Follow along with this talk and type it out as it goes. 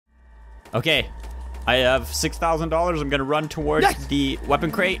Okay. I have $6,000. I'm gonna run towards the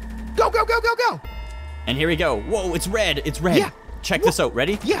weapon crate. Go, go, go, go, go. And here we go. Whoa, it's red. It's red. Yeah. Check this out.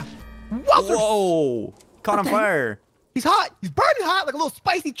 Ready? Yeah. Whoa. Caught on fire. He's hot. He's burning hot like a little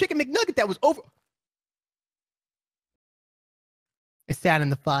spicy chicken McNugget that was over. It sat in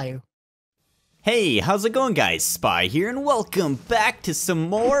the fire. Hey, how's it going, guys? Spy here, and welcome back to some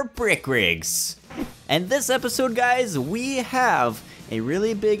more Brick Rigs. And this episode, guys, we have a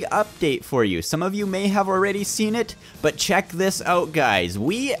really big update for you. Some of you may have already seen it, but check this out, guys.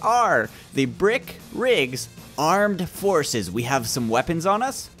 We are the Brick Rigs Armed Forces. We have some weapons on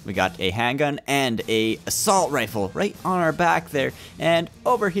us. We got a handgun and a assault rifle right on our back there. And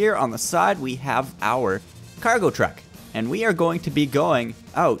over here on the side, we have our cargo truck. And we are going to be going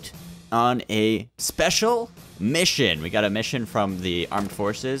out on a special mission. We got a mission from the Armed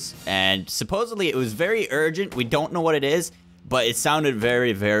Forces, and supposedly it was very urgent. We don't know what it is, but it sounded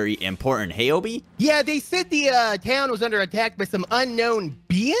very, very important. Hey, Obi? Yeah, they said the town was under attack by some unknown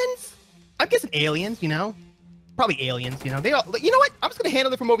beings. I'm guessing aliens, you know? Probably aliens, you know? They all, you know what? I'm just gonna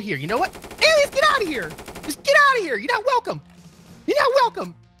handle it from over here. You know what? Aliens, get out of here! Just get out of here! You're not welcome! You're not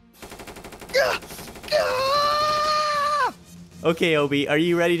welcome! Gah! Gah! Okay, Obi, are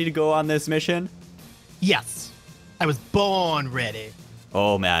you ready to go on this mission? Yes, I was born ready.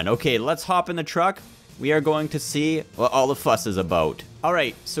 Oh, man. Okay, let's hop in the truck. We are going to see what all the fuss is about. All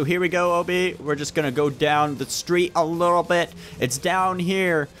right, so here we go, Obi. We're just going to go down the street a little bit. It's down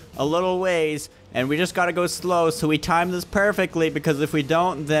here a little ways, and we just got to go slow, so we time this perfectly, because if we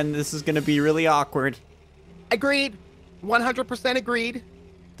don't, then this is going to be really awkward. Agreed. 100% agreed.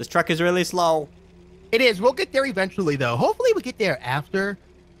 This truck is really slow. It is. We'll get there eventually, though. Hopefully we get there after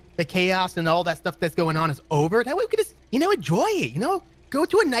the chaos and all that stuff that's going on is over. That way we can just, you know, enjoy it, you know? Go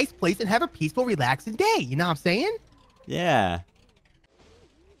to a nice place and have a peaceful, relaxing day. You know what I'm saying? Yeah.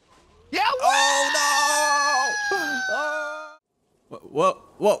 Yeah. Oh, no!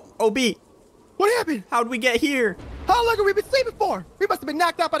 Whoa, Obi. What happened? How'd we get here? How long have we been sleeping for? We must have been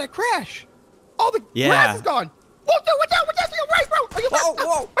knocked out by that crash. All the grass is gone. Whoa, dude, watch out, to your right, bro. Are you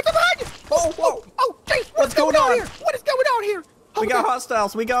whoa. What's behind you? Oh, Chase, what's going on here? What is going on here? We got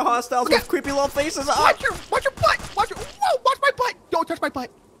hostiles. We got hostiles with creepy little faces. Watch your butt. Watch my butt. Don't touch my butt.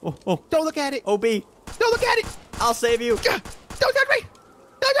 Oh. Don't look at it. OB. Don't look at it. I'll save you. Don't touch me.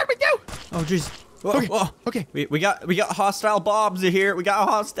 Don't touch me, dude. Oh, jeez. Okay. We got hostile bobs here. We got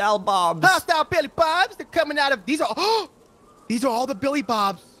hostile bobs. Hostile Billy Bobs. They're coming out of, these are all the Billy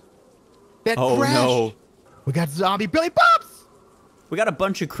Bobs that crashed. No. We got zombie Billy Bobs. We got a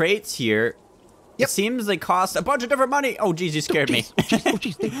bunch of crates here. Yep. It seems they cost a bunch of different money. Oh, geez, you scared me.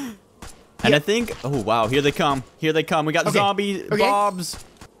 And I think, oh, wow, here they come. Here they come. We got zombie bobs.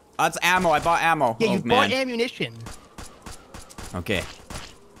 That's ammo. I bought ammo. Yeah, you bought ammunition. Okay.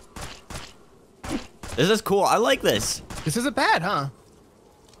 This is cool. I like this. This isn't bad, huh?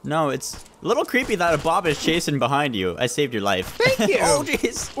 No, it's a little creepy that a bob is chasing behind you. I saved your life. Thank you. Oh,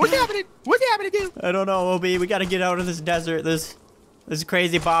 jeez. What's happening? What's happening, dude? I don't know, Obi. We gotta get out of this desert. This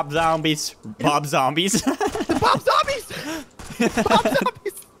crazy bob zombies. Bob zombies. The Bob zombies. Bob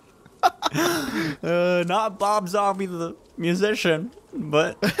zombies. Not Bob Zombie the musician,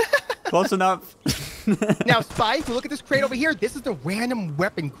 but close enough. Now, Spy, if you look at this crate over here, this is the random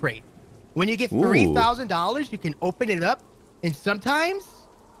weapon crate. When you get $3,000, you can open it up, and sometimes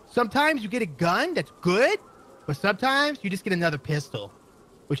you get a gun that's good, but sometimes you just get another pistol,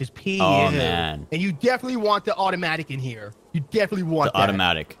 which is PU. Oh, man. And you definitely want the automatic in here. You definitely want the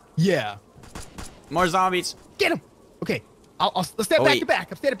automatic. Yeah. More zombies. Get him. Okay. Let's stand back to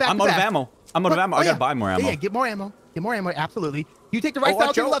back. I'm standing back to back. I'm out of ammo. I gotta buy more ammo. Yeah, get more ammo. Get more ammo. Absolutely. You take the right side,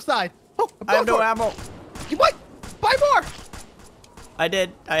 I'll take the left side. Oh, I have no ammo. You what? Buy more. I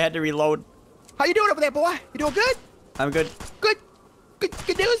did. I had to reload. How you doing over there, boy? You doing good? I'm good. Good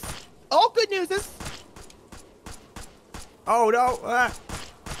news. All good news is. Oh, no.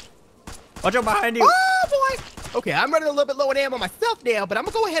 Watch out behind you. Oh, boy. Okay, I'm running a little bit low on ammo myself now, but I'm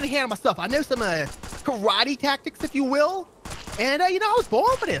going to go ahead and handle myself. I know some karate tactics, if you will. And, you know, I was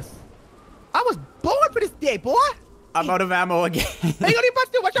born for this. I was born for this day, boy. I'm out of ammo again. Hey, you don't need much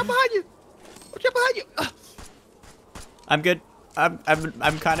to do. Watch out behind you. Watch out behind you. I'm good.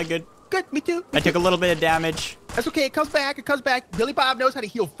 I'm kind of good. Good, me too. I took a little bit of damage. That's okay. It comes back. Billy Bob knows how to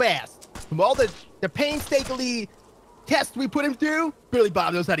heal fast. From all the painstakingly tests we put him through, Billy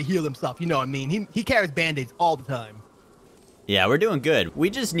Bob knows how to heal himself. You know what I mean? He carries Band-Aids all the time. Yeah, we're doing good. We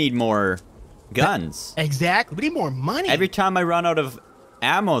just need more guns. Exactly. We need more money. Every time I run out of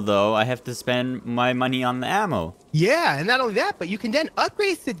ammo, though, I have to spend my money on the ammo. Yeah, and not only that, but you can then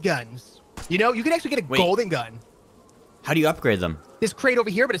upgrade said guns. You know, you can actually get a golden gun. How do you upgrade them? This crate over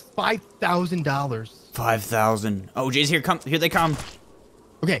here, but it's $5,000. 5,000. Oh, jeez, here they come.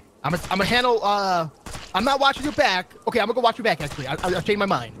 Okay, I'm gonna handle. I'm not watching your back. Okay, I'm gonna go watch your back. Actually, I'll change my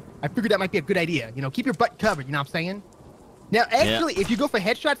mind. I figured that might be a good idea. You know, keep your butt covered. You know what I'm saying? Now, actually, if you go for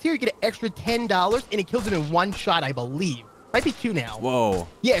headshots here, you get an extra $10, and it kills them in one shot, I believe. Might be 2 now. Whoa.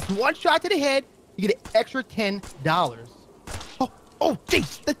 Yeah, it's 1 shot to the head. You get an extra $10. Oh,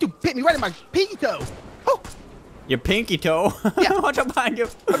 jeez, that dude bit me right in my pinky toe. Oh. Your pinky toe? Yeah. Watch out behind you.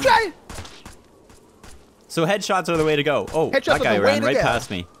 I'm trying. So headshots are the way to go. Oh, Headshots that guy are the way ran to right go. past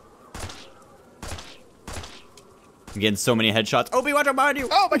me. I'm getting so many headshots. Obi, watch out behind you.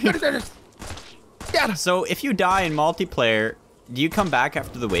 Oh, my goodness. Got him. So if you die in multiplayer, do you come back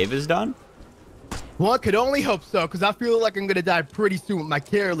after the wave is done? One could only hope so, because I feel like I'm going to die pretty soon with my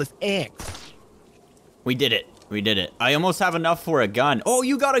careless anks. We did it. We did it. I almost have enough for a gun. Oh,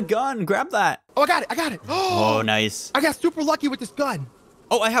 you got a gun. Grab that. Oh, I got it. Oh, nice. I got super lucky with this gun.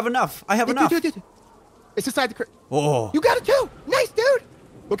 Oh, I have enough. I have enough. Dude. It's inside the crate. Oh. You got it too. Nice, dude.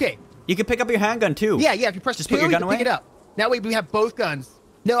 Okay. You can pick up your handgun too. Yeah. If you press Just 2, put your you gun can away. pick it up. Now we have both guns.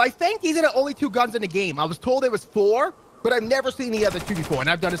 No, I think these are the only 2 guns in the game. I was told there was 4, but I've never seen the other 2 before, and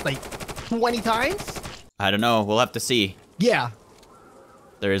I've done this like 20 times. I don't know. We'll have to see. Yeah.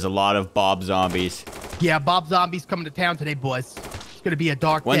 There is a lot of Bob zombies. Yeah, Bob Zombie's coming to town today, boys. It's gonna be a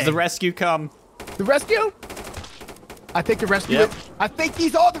dark When's day. the rescue come? The rescue? I think the rescue. Yep. I think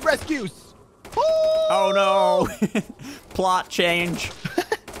these are the rescues. Oh no! Plot change.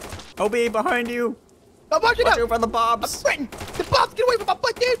 OB, behind you. I'm watching Watch out. out for the I'm Bobs. sweating. The Bobs, get away from my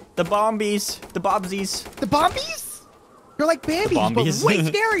butt, dude. The Bombies. The Bobsies. The Bombies? They're like Bambies, Bombies. but way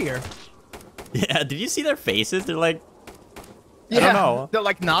scarier. Yeah, did you see their faces? They're like, Yeah, I don't know. They're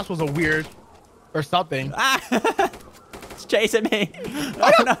like nostrils are weird or something. It's chasing me.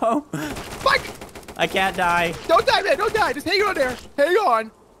 Oh no. Mike, I can't die. don't die, man. Don't die. Just hang on there. Hang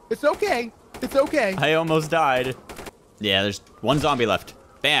on. It's okay. It's okay. I almost died. Yeah, there's 1 zombie left.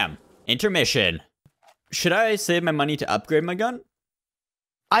 Bam. Intermission. Should I save my money to upgrade my gun?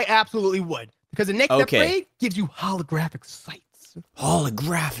 I absolutely would. Because the next Okay. upgrade gives you holographic sights.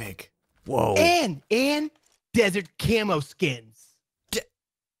 Holographic. Whoa. And desert camo skins.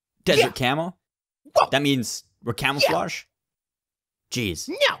 Desert camo? Whoa. That means we're camouflage? Jeez.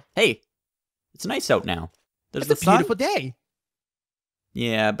 No. Hey, it's nice out now. There's It's the a sun. beautiful day.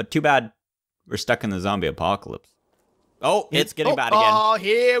 Yeah, but too bad we're stuck in the zombie apocalypse. Oh, it's getting bad again. Oh,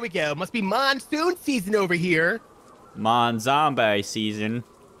 here we go. Must be monsoon season over here. Mon zombie season.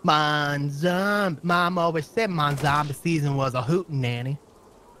 Mom always said zombie season was a hootin' nanny.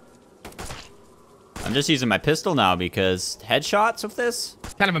 I'm just using my pistol now because headshots with this?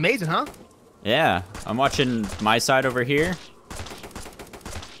 Kind of amazing, huh? Yeah, I'm watching my side over here.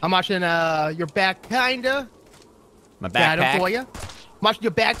 I'm watching your back, kinda. My Got it for backpack. you. I'm watching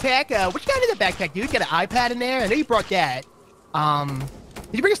your backpack. What you got in the backpack, dude? You got an iPad in there? I know you brought that.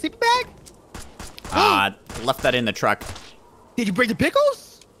 Did you bring a sleeping bag? Left that in the truck. Did you bring the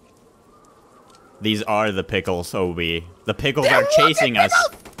pickles? These are the pickles, Obi. The pickles They're are chasing fucking us.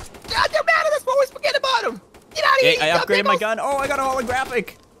 pickles! God, they're mad at us. We always forget about them. Get out of Hey, here. I upgraded my gun. Oh, I got a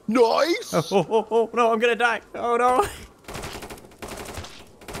holographic. Nice. Oh, no, I'm gonna die. Oh, no.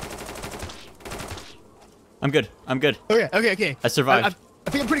 I'm good. Okay. I survived. I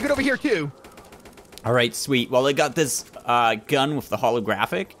think I'm pretty good over here, too. All right, sweet. Well, I got this gun with the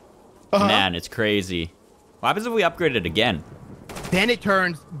holographic. Uh-huh. Man, it's crazy. What happens if we upgrade it again? Then it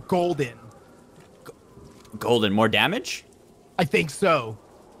turns golden. Golden, more damage? I think so.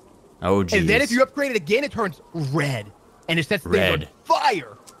 Oh, geez. And then if you upgrade it again, it turns red. And it sets things Red. on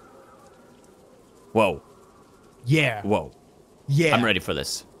fire. Whoa. Yeah. Whoa. Yeah. I'm ready for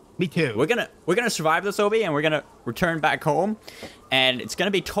this. Me too. We're gonna survive this, Obi, and we're gonna return back home, and it's gonna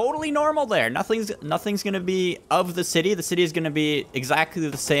be totally normal there. Nothing's gonna be of the city. The city is gonna be exactly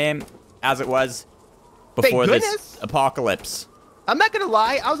the same as it was before Thank this goodness. apocalypse. I'm not gonna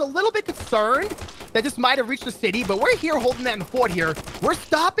lie, I was a little bit concerned that this might have reached the city, but we're here holding that in the fort here. We're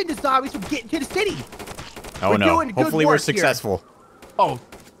stopping the zombies from getting to the city. Oh We're no! doing good Hopefully we're work here. successful. Oh,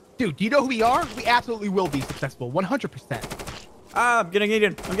 dude, do you know who we are? We absolutely will be successful, 100%. Ah, I'm getting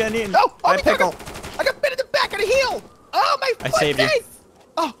eaten. I'm getting eaten. Oh, My me pickle. I got bit in the back of the heel. Oh, my I foot saved you. face.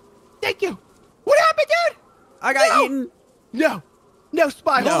 Oh, thank you. What happened, dude? I got No. eaten. No,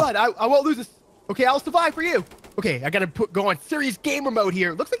 Spy, No. hold on. I won't lose this. Okay, I'll survive for you. Okay, I gotta go on serious gamer mode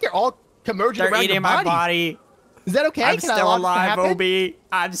here. Looks like they're all converging They're around eating your my body. body. Is that okay? I'm Can I still allow this to alive, happen? Obi.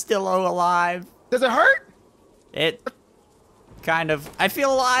 I'm still alive. Does it hurt? It kind of. I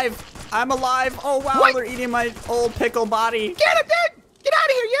feel alive. I'm alive. Oh wow, What? they're eating my old pickle body. Get him, dude! Get out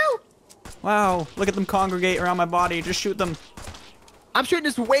of here, you! Wow, look at them congregate around my body. Just shoot them. I'm shooting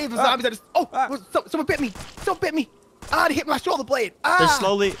this wave of zombies that just... someone bit me. Someone bit me. They hit my shoulder blade.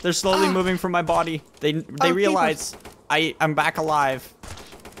 They're slowly moving from my body. They realize I'm back alive.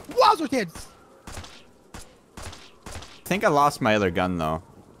 Wowzer kids. I think I lost my other gun though.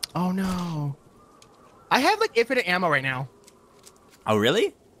 Oh no. I have like infinite ammo right now. Oh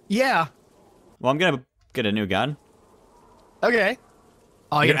really? Yeah. Well, I'm gonna get a new gun. Okay.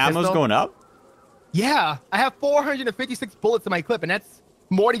 Oh, Your ammo's going up? Yeah. I have 456 bullets in my clip, and that's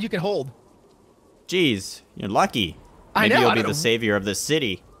more than you can hold. Jeez, you're lucky. I Maybe know, you'll be the savior of this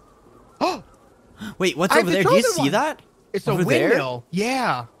city. Oh! Wait, what's over there? Do you see that? It's a windmill.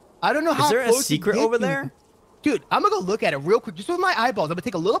 Yeah. I don't know how. Is there a secret over there? Dude, I'm gonna go look at it real quick, just with my eyeballs. I'm gonna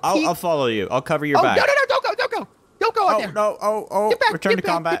take a little peek. I'll follow you. I'll cover your back. No, don't go out there. No, Get back, return get to back,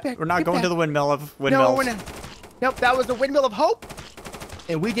 combat. get back, We're not get going back. to the windmill of windmills. No, we're not. Nope, that was the windmill of hope,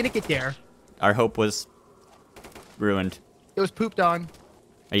 and we didn't get there. Our hope was ruined. It was pooped on.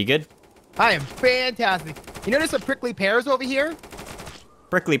 Are you good? I am fantastic. You know there's some prickly pears over here?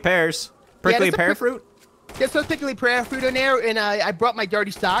 Prickly pears? Prickly there's a pear fruit? There's some prickly pear fruit in there, and I brought my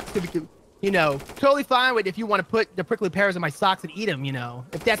dirty socks so we could, you know, totally fine with if you want to put the prickly pears in my socks and eat them, you know.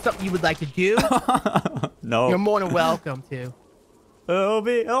 If that's something you would like to do, No. you're more than welcome to. Help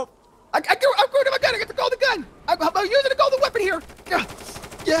me, help. I'm going to my gun. I got the golden gun. I'm using the golden weapon here.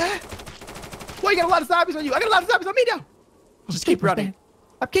 Yeah. Well, you got a lot of zombies on you. I got a lot of zombies on me now. Just keep running.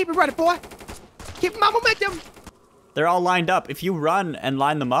 I'm keeping running, boy. Keep my momentum. They're all lined up. If you run and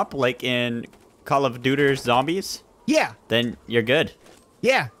line them up, like in Call of Duty Zombies, Yeah. then you're good.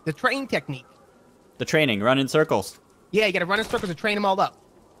 Yeah. The train technique. The training, run in circles. Yeah, you got to run in circles and train them all up.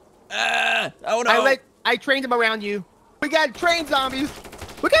 Oh no. I trained them around you. We got train zombies.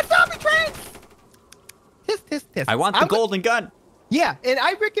 We got zombie trains. Tisk. I want the golden gun. Yeah, and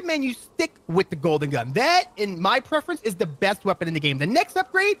I recommend you stick with the golden gun. That, in my preference, is the best weapon in the game. The next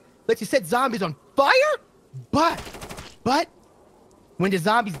upgrade lets you set zombies on fire, but when the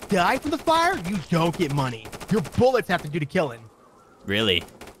zombies die from the fire, you don't get money. Your bullets have to do the killing. Really?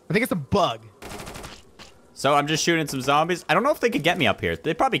 I think it's a bug. So I'm just shooting some zombies. I don't know if they could get me up here.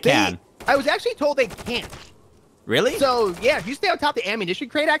 They probably can. I was actually told they can't. Really? So, yeah, if you stay on top of the ammunition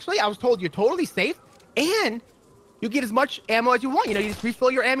crate, actually, I was told you're totally safe, and you get as much ammo as you want. You know, you just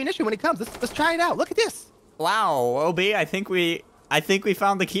refill your ammunition when it comes. Let's try it out. Look at this. Wow, OB, I think we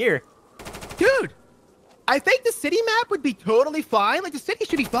found the key. Dude, I think the city map would be totally fine. Like, the city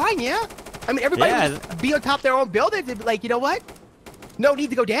should be fine, yeah? I mean, everybody would just be on top of their own buildings and be like, you know what? No need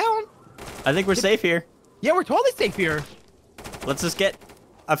to go down. I think we're safe here. Yeah, we're totally safe here. Let's just get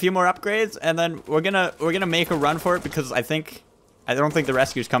a few more upgrades, and then we're gonna make a run for it because I don't think the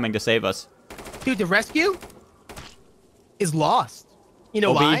rescue's coming to save us. Dude, the rescue is lost. You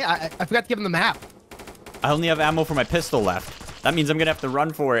know OB? why? I forgot to give them the map. I only have ammo for my pistol left. That means I'm gonna have to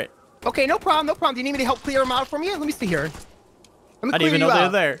run for it. Okay, no problem. Do you need me to help clear them out from you? Let me see here. I didn't even know they were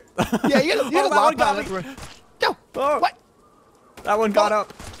there. Yeah, you had a lot of got time. me. Go. Oh. What? That one got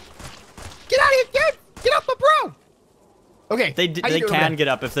up. Get out of here, kid! Get up, bro! Okay. They can get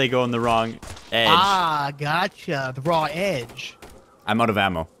up if they go on the wrong edge. Ah, gotcha. The raw edge. I'm out of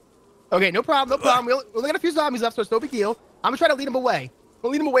ammo. Okay, no problem. We only got a few zombies left, so it's no big deal. I'm gonna try to lead them away.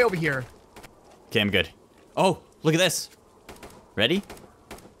 We'll lead them away over here. Okay, I'm good. Oh, look at this. Ready?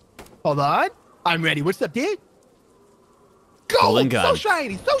 Hold on. I'm ready. What's up, dude? Go! Golden gun. So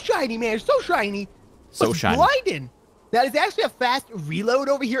shiny, man. So shiny. So It's shiny. blinding. That is actually a fast reload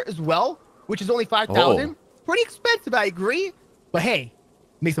over here as well, which is only 5,000. Pretty expensive, I agree. But hey,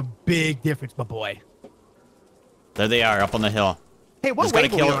 makes a big difference, my boy. There they are, up on the hill. Hey, what Just gotta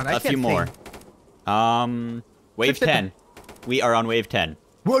wave are we kill on? I a few can't more. see. Wave 10. We are on wave 10.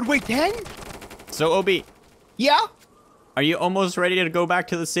 We're on wave 10? So, OB, Yeah? are you almost ready to go back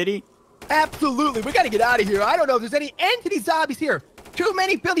to the city? Absolutely. We gotta get out of here. I don't know if there's any end to these zombies here. Too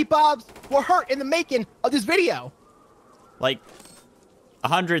many Billy Bobs were hurt in the making of this video. Like,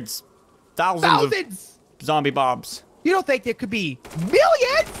 hundreds, thousands of zombie bobs. You don't think there could be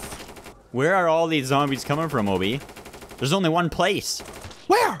millions? Where are all these zombies coming from, OB? There's only one place.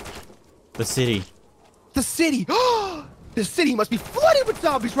 Where? The city. The city. The city must be flooded with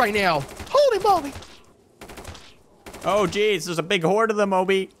zombies right now. Holy moly. Oh, geez, there's a big horde of them,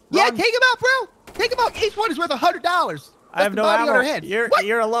 OB. Yeah, Run. take them out, bro. Take them out. Each one is worth $100. I have no On ammo. our head.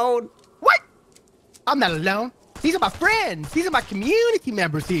 You're alone. What? I'm not alone. These are my friends. These are my community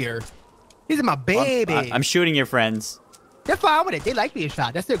members here. These are my babies. I'm shooting your friends. They're fine with it. They like being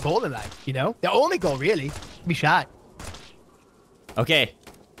shot. That's their goal in life, you know? Their only goal, really, to be shot. Okay.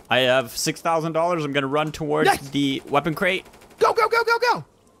 I have $6,000. I'm going to run towards Nice. the weapon crate. Go, go, go, go, go.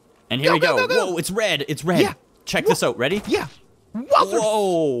 And here we go. Go. Whoa, it's red. It's red. Yeah. Check this out. Ready? Yeah.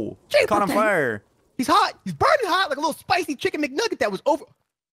 Whoa. Caught on fire. He's hot. He's burning hot like a little spicy chicken McNugget that was over.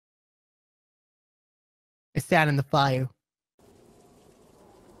 It sat in the fire.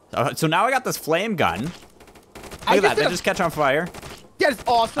 So now I got this flame gun. Look at that. They just catch on fire. That is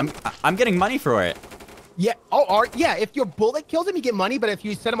awesome. I'm getting money for it. Yeah. Oh, yeah. If your bullet kills him, you get money. But if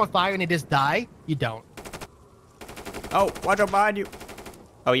you set him on fire and they just die, you don't. Oh, watch out behind you.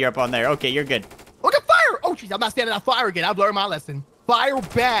 Oh, you're up on there. Okay, you're good. Look at fire. Oh, jeez. I'm not standing on fire again. I've learned my lesson. Fire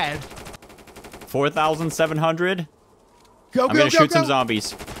bad. 4,700. Go, I'm gonna shoot some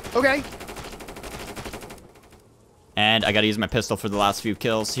zombies. Okay. And I gotta use my pistol for the last few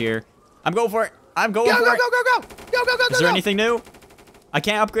kills here. I'm going for it. I'm going for it. Go. Is there anything new? I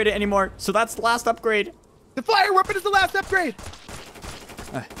can't upgrade it anymore. So that's the last upgrade. The fire weapon is the last upgrade.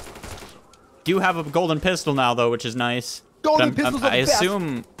 Do have a golden pistol now though, which is nice. Golden pistols are the best.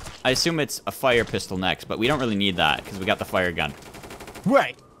 I assume it's a fire pistol next, but we don't really need that because we got the fire gun.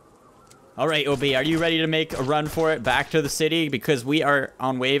 Right. All right, OB, are you ready to make a run for it back to the city? Because we are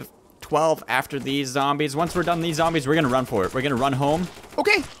on wave 12 after these zombies. Once we're done with these zombies, we're gonna run for it. We're gonna run home.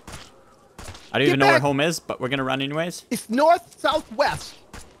 Okay. I don't even know where home is, but we're gonna run anyways. It's north, southwest.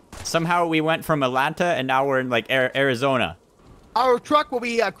 Somehow we went from Atlanta and now we're in like Arizona. Our truck, when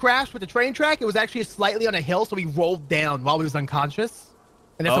we crashed with the train track, it was actually slightly on a hill, so we rolled down while we was unconscious.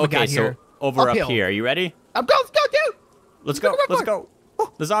 And that's how we got here. So over Uphill. up here. Are you ready? Let's go, dude. Let's go. Let's go.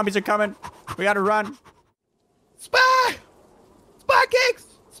 The zombies are coming. We gotta run. Spy! Spy cakes!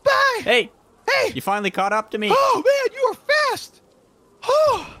 Spy! Hey! Hey! You finally caught up to me. Oh, man, you are fast!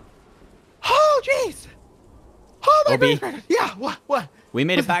 Oh! Oh, jeez! Oh, my goodness! Yeah, what? We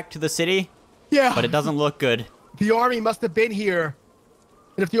made it back to the city. Yeah. But it doesn't look good. The army must have been here.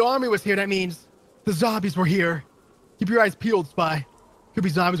 And if the army was here, that means the zombies were here. Keep your eyes peeled, Spy. Could be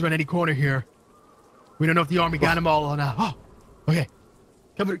zombies around any corner here. We don't know if the army got them all or not. Oh, okay.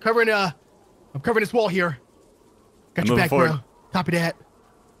 I'm covering this wall here. Got your back, bro. Copy that.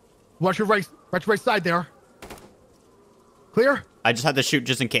 Watch your right side there. Clear? I just had to shoot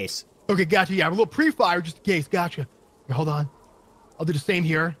just in case. Okay, gotcha. Yeah, a little pre-fire just in case. Gotcha. Okay, hold on. I'll do the same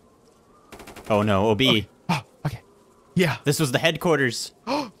here. Oh no, OB. Okay. Oh, okay. Yeah. This was the headquarters.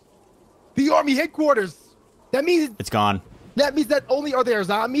 The army headquarters. That means it's gone. That means not only are there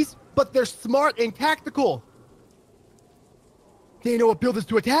zombies, but they're smart and tactical. They know what buildings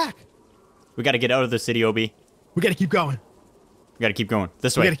to attack. We gotta get out of the city, OB. We gotta keep going. We gotta keep going.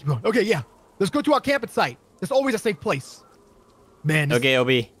 This way. We gotta keep going. Okay, yeah. Let's go to our camping site. There's always a safe place. Man. Okay,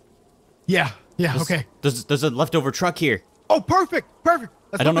 OB. Yeah, okay. There's a leftover truck here. Oh, perfect.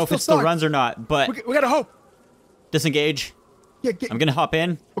 I don't know if it still runs or not, but... We gotta hope. Disengage. Yeah, I'm gonna hop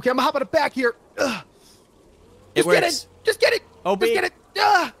in. Okay, I'm gonna hop on the back here. It works. Just get it. OB. Just get it.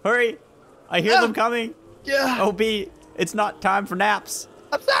 Hurry. I hear them coming. Yeah. OB, it's not time for naps.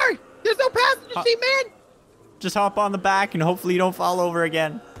 I'm sorry. There's no passenger seat, man. Just hop on the back and hopefully you don't fall over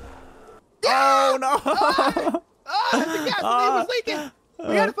again. Yeah. Oh, no. The gasoline was leaking.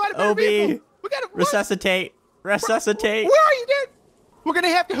 We gotta find a better vehicle. We gotta resuscitate. Resuscitate. Where are you, dude? We're gonna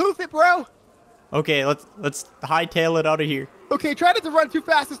have to hoof it, bro. Okay, let's hightail it out of here. Okay, try not to run too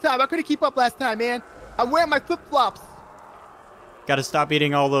fast this time. I couldn't keep up last time, man. I'm wearing my flip-flops. Gotta stop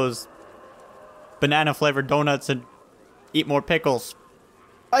eating all those banana-flavored donuts and eat more pickles.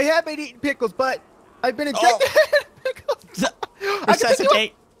 I have been eating pickles, but I've been injected in pickles.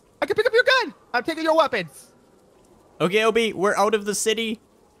 Resuscitate. I can pick up your gun. I'm taking your weapons. Okay, OB, we're out of the city.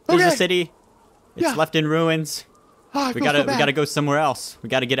 There's a city. It's left in ruins. Oh, we gotta go somewhere else. We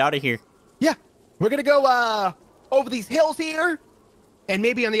gotta get out of here. Yeah, we're gonna go over these hills here, and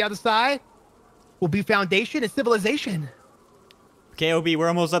maybe on the other side will be foundation and civilization. Okay, OB, we're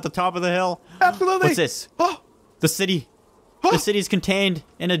almost at the top of the hill. Absolutely. What's this? Oh, the city. The city's contained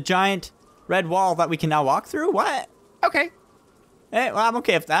in a giant red wall that we can now walk through. What? Okay. Hey, well, I'm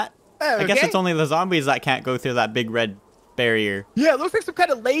okay with that. I guess it's only the zombies that can't go through that big red barrier. Yeah, it looks like some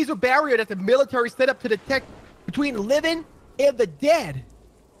kind of laser barrier that the military set up to detect between living and the dead.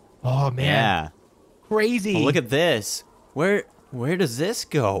 Oh, man. Yeah. Crazy. Oh, look at this. Where does this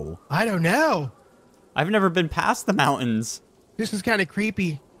go? I don't know. I've never been past the mountains. This is kind of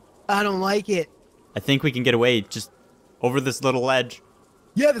creepy. I don't like it. I think we can get away just over this little ledge.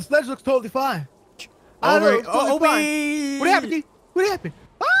 Yeah, this ledge looks totally fine. Over. What happened, D? What happened?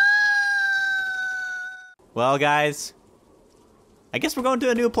 Ah! Well, guys, I guess we're going to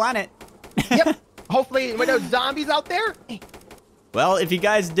a new planet. Yep. Hopefully, with those zombies out there. Well, if you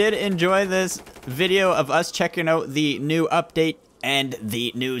guys did enjoy this video of us checking out the new update and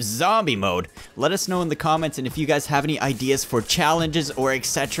the new zombie mode. Let us know in the comments, and if you guys have any ideas for challenges or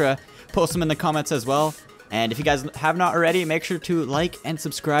etc., post them in the comments as well. And if you guys have not already, make sure to like and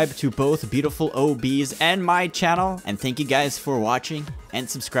subscribe to both Beautiful OBs and my channel. And thank you guys for watching and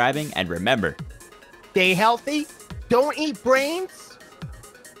subscribing. And remember, stay healthy, don't eat brains,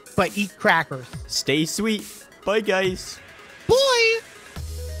 but eat crackers. Stay sweet. Bye, guys.